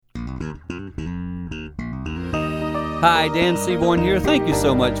Hi, Dan Seaborn here. Thank you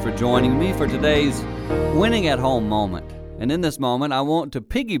so much for joining me for today's Winning at Home moment. And in this moment, I want to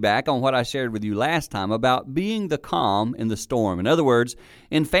piggyback on what I shared with you last time about being the calm in the storm. In other words,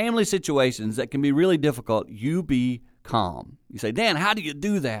 in family situations that can be really difficult, you be calm. You say, Dan, how do you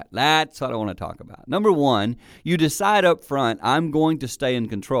do that? That's what I want to talk about. Number one, you decide up front, I'm going to stay in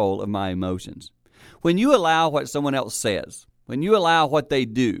control of my emotions. When you allow what someone else says, when you allow what they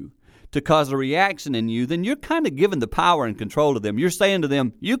do to cause a reaction in you, then you're kind of giving the power and control to them. You're saying to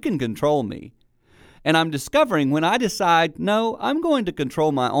them, you can control me. And I'm discovering when I decide, no, I'm going to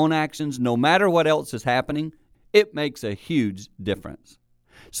control my own actions no matter what else is happening, it makes a huge difference.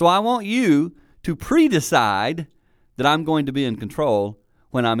 So I want you to pre-decide that I'm going to be in control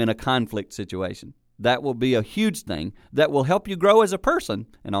when I'm in a conflict situation. That will be a huge thing that will help you grow as a person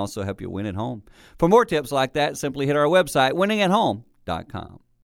and also help you win at home. For more tips like that, simply hit our website, winningathome.com.